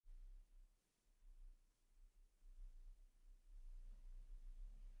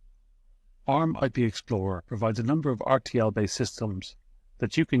ARM IP Explorer provides a number of RTL-based systems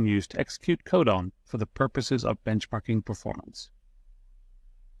that you can use to execute code on for the purposes of benchmarking performance.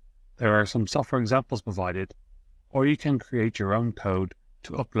 There are some software examples provided, or you can create your own code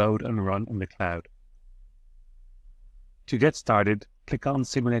to upload and run in the cloud. To get started, click on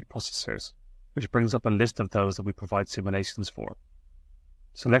Simulate Processors, which brings up a list of those that we provide simulations for.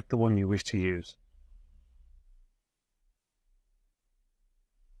 Select the one you wish to use.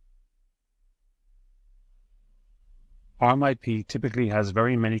 ARM IP typically has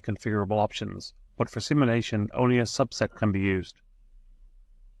very many configurable options, but for simulation, only a subset can be used.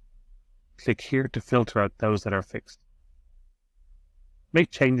 Click here to filter out those that are fixed.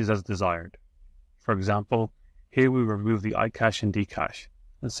 Make changes as desired. For example, here we remove the iCache and dcache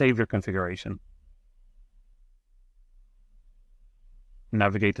and save your configuration.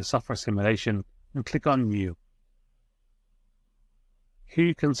 Navigate to Software Simulation and click on New. Here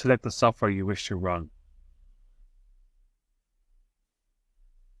you can select the software you wish to run.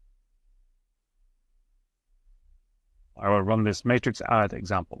 I will run this matrix add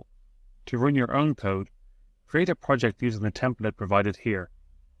example. To run your own code, create a project using the template provided here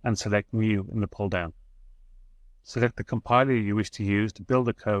and select New in the pull-down. Select the compiler you wish to use to build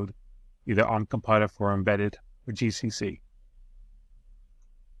the code, either ARM compiler for embedded or GCC.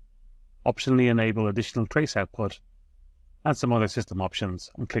 Optionally enable additional trace output and some other system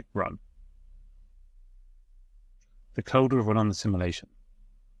options and click Run. The code will run on the simulation.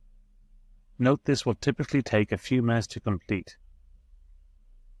 Note this will typically take a few minutes to complete.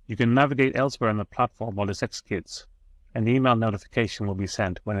 You can navigate elsewhere on the platform while this executes. An email notification will be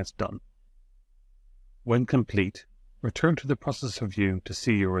sent when it's done. When complete, return to the processor view to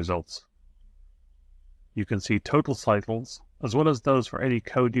see your results. You can see total cycles, as well as those for any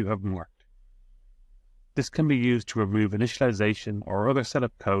code you have marked. This can be used to remove initialization or other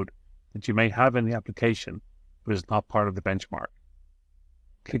setup code that you may have in the application, but is not part of the benchmark.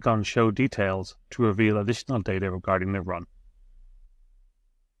 Click on Show Details to reveal additional data regarding the run.